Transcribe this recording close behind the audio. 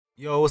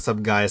Yo, what's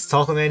up guys,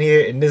 Taklaman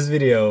here. In this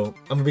video,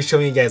 I'm gonna be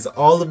showing you guys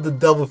all of the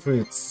devil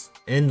fruits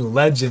in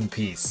Legend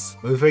Piece.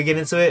 But before we get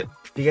into it,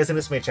 if you guys are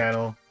new to my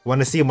channel, want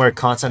to see more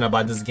content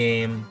about this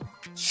game,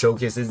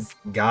 showcases,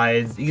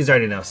 guides, you guys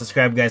already know.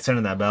 Subscribe guys, turn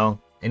on that bell.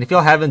 And if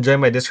y'all haven't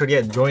joined my Discord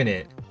yet, join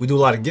it. We do a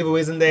lot of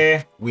giveaways in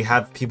there. We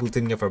have people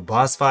tuning up for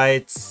boss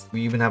fights.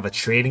 We even have a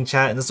trading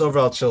chat, and this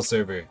overall chill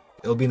server.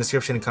 It'll be in the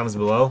description and comments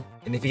below.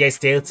 And if you guys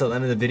stay till the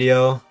end of the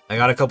video, I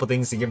got a couple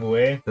things to give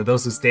away. So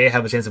those who stay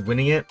have a chance of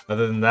winning it.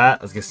 Other than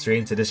that, let's get straight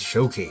into this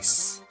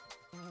showcase.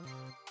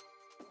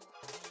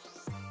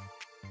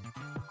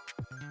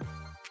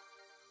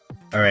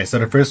 Alright, so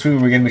the first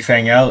move we're going to be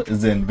trying out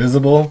is the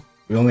invisible.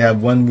 We only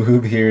have one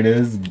move. Here it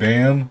is.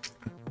 Bam.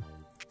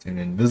 Turn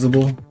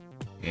invisible.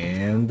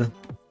 And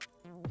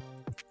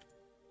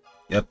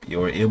yep,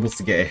 you're able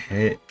to get a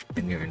hit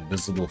in your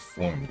invisible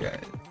form,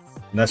 guys.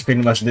 And that's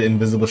pretty much the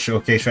invisible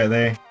showcase right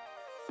there.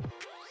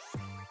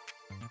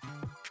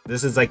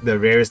 This is like the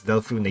rarest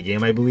devil fruit in the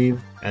game, I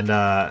believe. And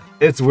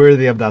it's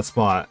worthy of that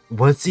spot.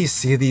 Once you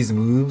see these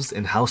moves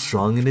and how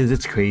strong it is,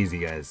 it's crazy,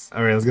 guys.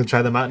 Alright, let's go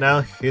try them out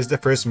now. Here's the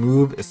first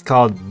move. It's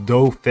called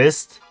Dough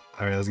Fist.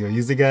 Alright, let's go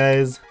use it,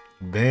 guys.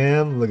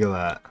 Bam, look at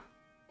that.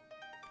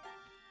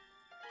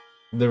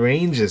 The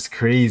range is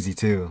crazy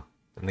too.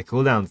 And the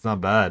cooldown's not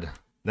bad.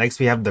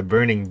 Next we have the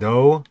Burning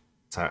Dough.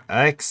 It's our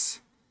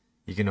X.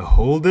 You can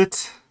hold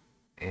it,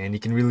 and you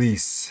can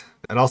release.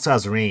 It also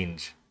has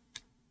range.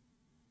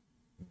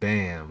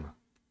 Bam.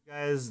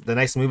 Guys, the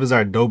next move is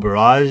our Dough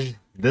Barrage.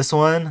 This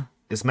one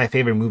is my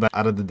favorite move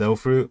out of the Dough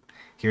fruit.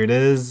 Here it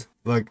is.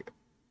 Look,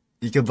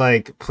 you could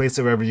like place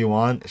it wherever you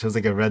want. It shows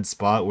like a red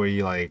spot where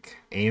you like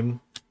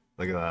aim.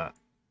 Look at that.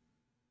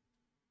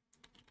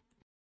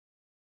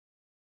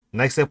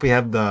 Next up we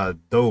have the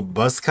Dough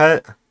Buzz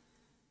Cut.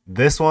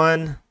 This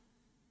one,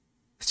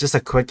 it's just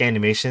a quick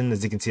animation,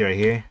 as you can see right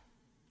here.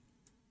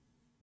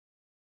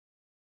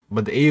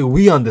 But the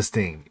AoE on this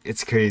thing,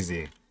 it's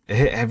crazy. It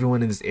hit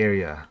everyone in this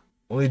area.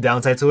 Only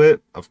downside to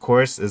it, of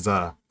course, is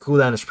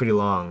cooldown is pretty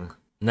long.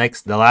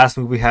 Next, the last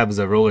move we have is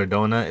a Roller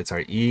Donut. It's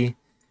our E.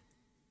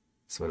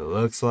 That's what it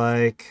looks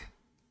like.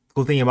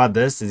 Cool thing about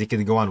this is you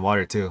can go on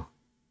water too.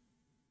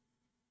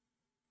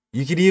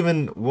 You could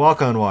even walk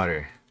on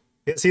water.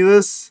 You see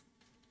this?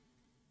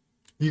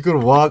 You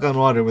could walk on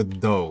water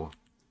with dough.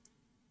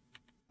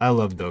 I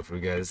love dough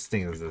fruit, guys. This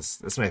thing is this.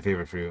 This is my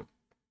favorite fruit.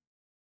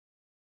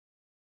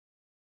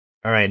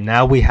 Alright,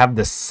 now we have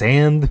the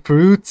sand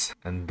fruit.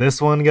 And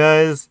this one,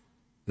 guys,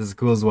 this is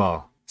cool as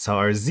well. So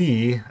our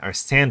Z, our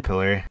sand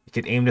pillar, you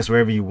can aim this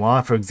wherever you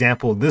want. For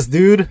example, this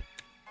dude,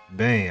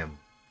 bam.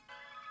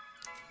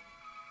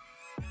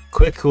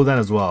 Quick cooldown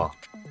as well.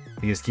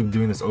 You just keep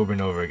doing this over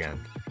and over again.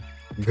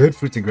 Good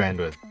fruit to grind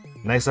with.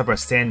 Next up, our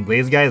sand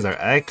blaze, guys, our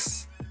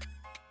X.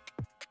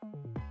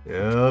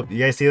 Yep, you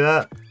guys see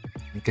that?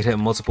 You could hit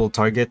multiple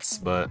targets,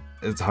 but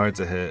it's hard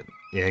to hit.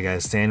 Yeah,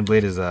 guys, sand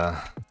blade is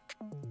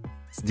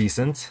it's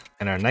decent.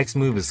 And our next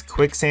move is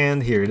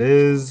Quicksand. Here it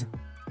is.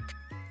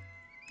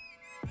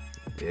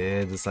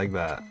 Yeah, just like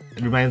that.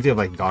 It reminds me of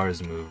like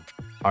Gar's move.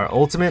 Our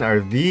ultimate,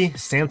 our V,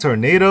 Sand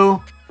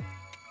Tornado.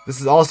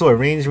 This is also a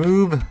range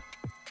move.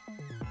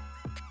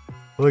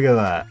 Look at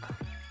that.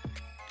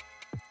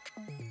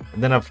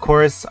 And then of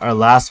course, our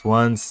last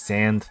one,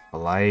 Sand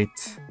Flight.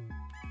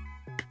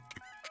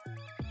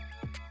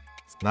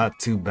 It's not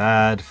too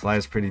bad.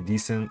 Flies pretty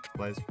decent.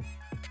 Flies.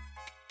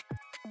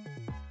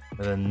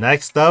 And then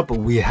next up,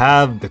 we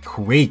have the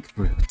Quake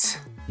fruit.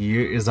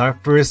 Here is our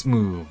first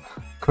move.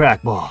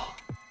 Crack Ball.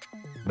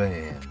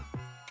 Bam.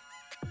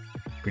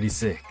 Pretty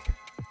sick.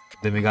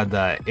 Then we got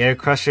the Air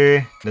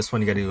Crusher. This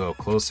one you gotta go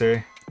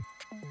closer.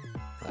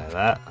 Like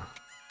that.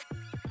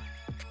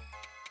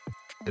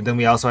 And then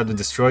we also have the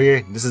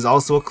Destroyer. This is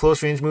also a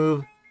close range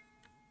move.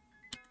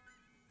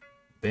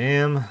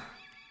 Bam.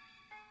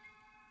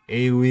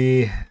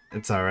 AoE.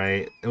 It's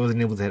alright. It wasn't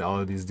able to hit all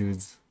of these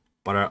dudes.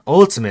 But our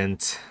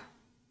ultimate,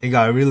 it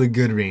got a really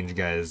good range,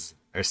 guys.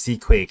 Our Sea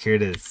Quake, here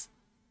it is.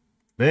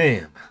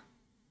 Bam!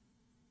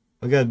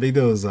 Look how big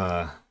those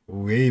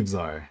waves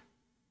are.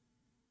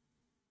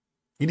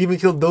 You'd even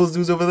kill those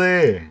dudes over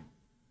there.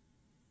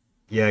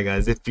 Yeah,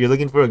 guys, if you're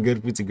looking for a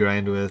good fruit to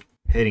grind with,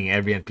 hitting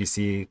every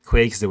NPC,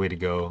 Quake's the way to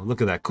go. Look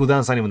at that,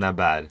 cooldown's not even that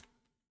bad.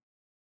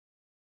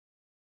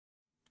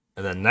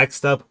 And then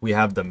next up, we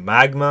have the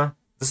Magma.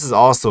 This is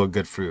also a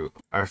good fruit.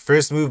 Our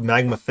first move,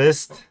 Magma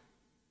Fist.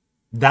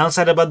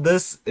 Downside about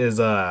this is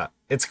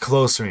it's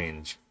close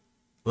range.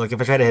 Look,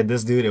 if I try to hit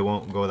this dude, it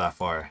won't go that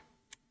far.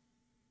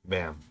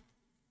 Bam.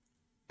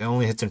 It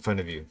only hits in front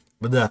of you.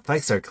 But the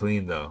effects are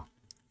clean though.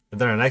 And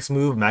then our next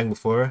move, Magma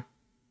 4.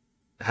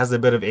 It has a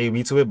bit of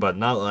AoE to it, but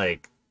not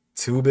like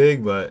too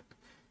big, but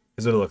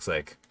here's what it looks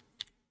like.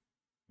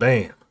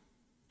 Bam.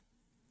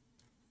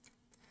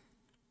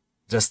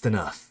 Just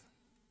enough.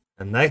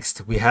 And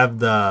next, we have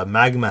the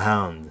Magma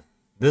Hound.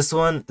 This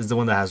one is the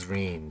one that has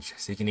range.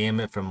 So you can aim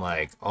it from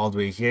like all the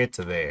way here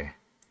to there.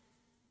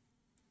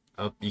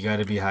 Oh, you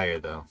gotta be higher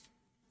though.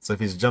 So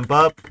if you just jump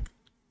up,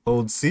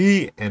 hold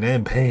C, and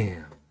then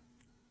bam.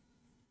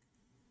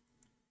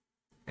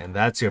 And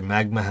that's your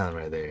Magma Helm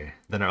right there.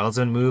 Then our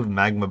ultimate move,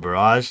 Magma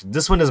Barrage.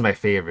 This one is my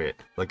favorite.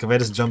 Like if I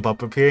just jump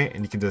up here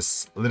and you can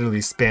just literally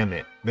spam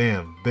it.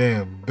 Bam,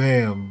 bam,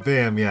 bam,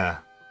 bam, yeah.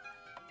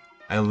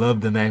 I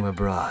love the Magma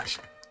Barrage.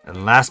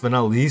 And last but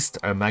not least,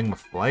 our Magma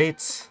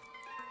Flight.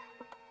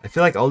 I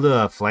feel like all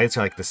the flights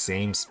are like the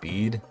same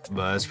speed,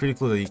 but it's pretty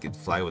cool that you can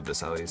fly with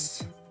this at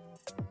least.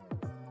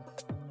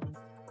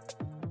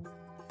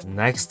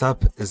 Next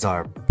up is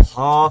our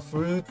Paw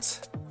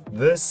Fruit.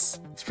 This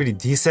is pretty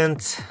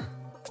decent.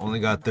 Only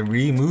got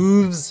 3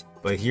 moves,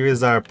 but here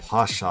is our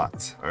Paw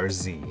Shot, our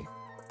Z.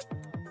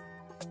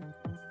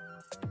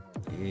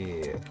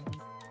 Yeah,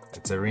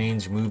 it's a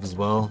range move as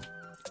well.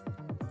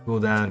 Cool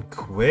down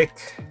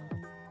quick.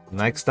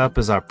 Next up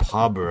is our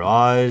Paw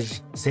Barrage.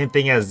 Same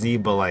thing as Z,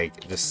 but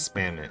like just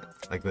spam it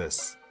like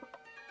this.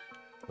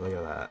 Look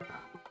at that.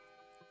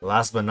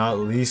 Last but not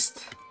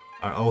least,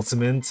 our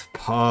ultimate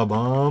Paw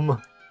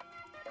Bomb.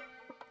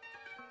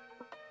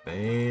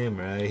 Bam,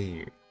 right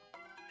here.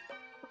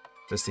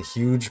 Just a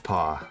huge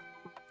paw.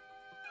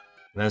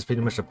 That's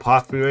pretty much a paw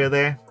fruit right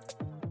there.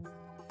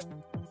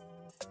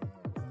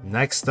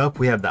 Next up,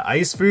 we have the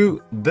ice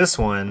fruit. This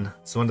one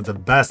is one of the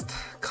best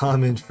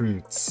common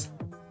fruits.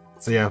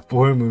 So you have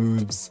 4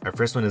 moves. Our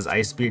first one is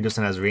Ice Spear. This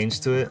one has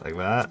range to it, like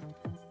that.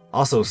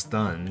 Also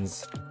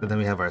stuns. But then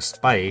we have our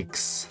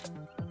spikes.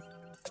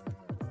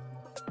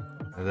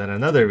 And then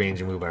another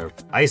range move, our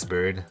Ice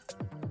Bird.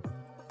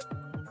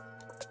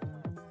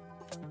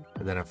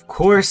 And then of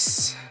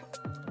course,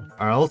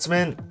 our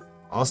ultimate,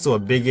 also a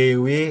big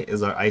AoE,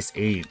 is our Ice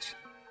Age.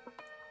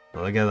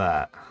 Look at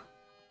that.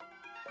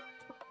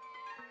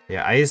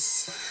 Yeah,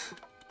 ice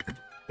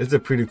is a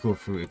pretty cool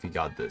fruit if you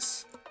got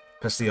this.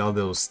 Especially all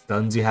those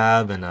stuns you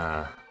have, and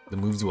the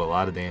moves do a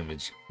lot of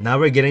damage. Now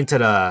we're getting to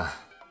the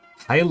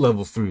high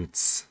level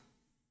fruits.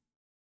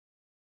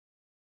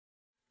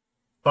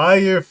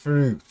 Fire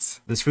fruit.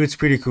 This fruit's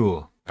pretty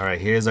cool. Alright,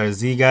 here's our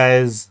Z,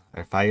 guys.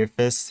 Our Fire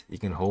Fist. You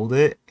can hold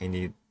it and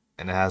it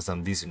has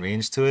some decent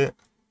range to it.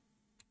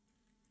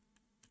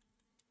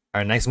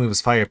 Our next move is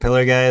Fire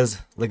Pillar, guys.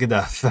 Look at the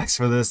effects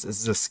for this.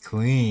 It's just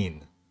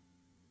clean.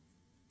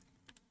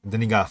 And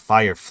then you got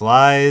Fire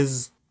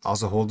Flies.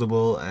 Also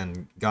holdable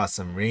and got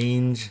some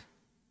range.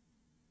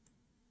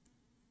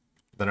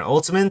 Then our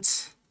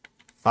ultimate,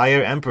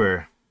 Fire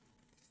Emperor.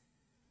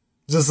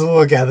 Just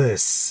look at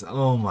this.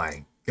 Oh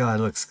my god,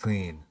 it looks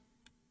clean.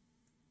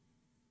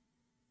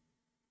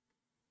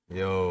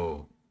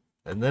 Yo.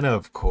 And then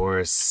of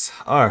course,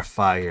 our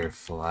Fire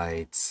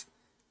Flight.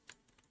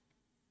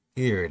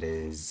 Here it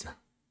is.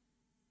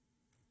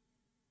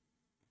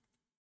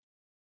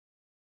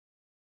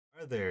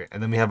 There.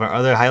 And then we have our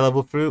other high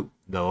level fruit,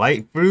 the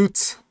Light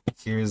Fruit.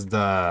 Here's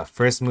the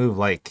first move,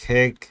 Light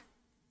Kick.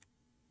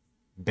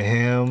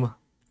 Bam.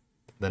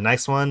 The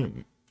next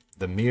one,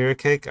 the Mirror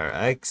Kick, our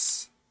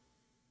X.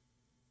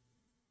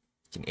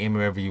 You can aim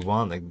wherever you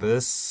want, like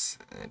this.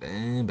 And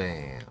then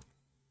bam.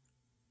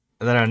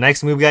 And then our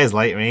next move, guys,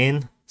 Light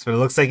Rain. So it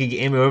looks like you can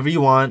aim wherever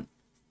you want.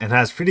 And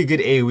has pretty good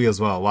AoE as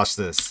well. Watch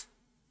this.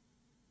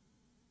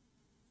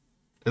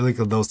 Look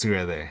at those 2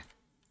 right there.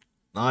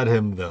 Not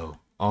him though.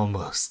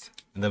 Almost.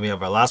 And then we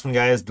have our last one,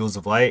 guys, Duels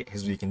of Light.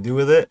 Here's what you can do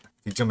with it.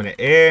 You jump in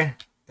the air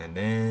and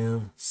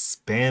then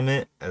spam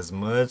it as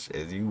much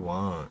as you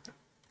want.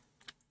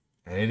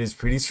 And it is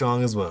pretty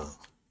strong as well.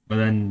 But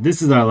then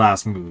this is our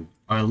last move,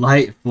 our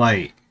Light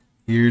Flight.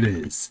 Here it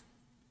is.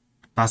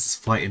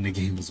 Fastest flight in the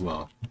game as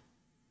well.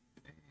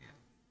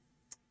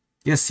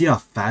 You guys see how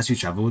fast you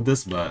travel with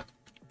this, but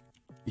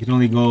you can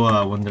only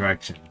go one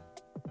direction.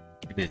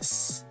 Like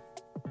this.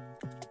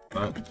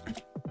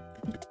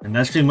 And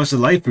that's pretty much the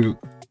Light Fruit.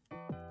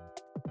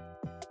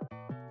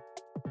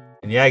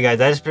 And yeah, guys,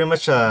 that is pretty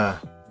much a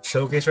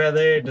showcase right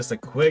there. Just a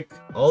quick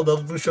all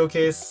Devil Fruit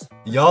showcase.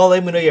 Y'all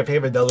let me know your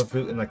favorite Devil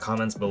Fruit in the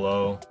comments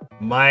below.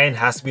 Mine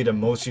has to be the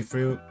Mochi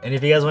Fruit. And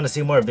if you guys want to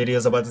see more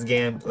videos about this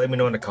game, let me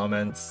know in the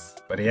comments.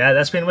 But yeah,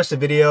 that's pretty much the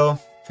video.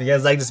 If you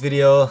guys like this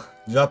video,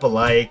 drop a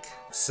like,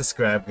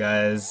 subscribe,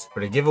 guys. For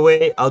the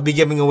giveaway, I'll be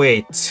giving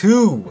away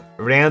 2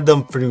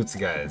 random fruits,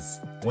 guys.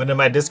 One in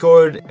my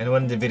Discord and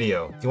one in the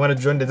video. If you want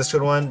to join the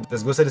Discord one,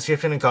 just go to the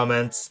description and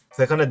comments.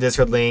 Click on the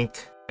Discord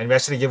link. And we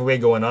actually a giveaway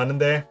going on in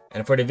there.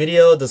 And for the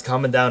video, just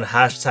comment down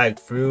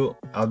 #fruit.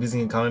 I'll be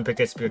using a comment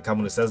picker to pick a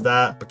comment who says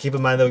that. But keep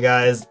in mind though,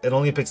 guys, it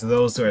only picks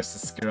those who are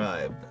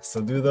subscribed. So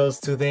do those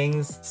 2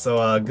 things.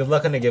 So good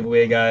luck on the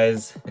giveaway,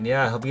 guys. And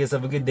yeah, I hope you guys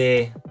have a good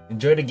day.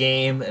 Enjoy the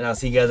game, and I'll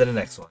see you guys in the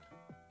next one.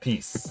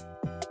 Peace.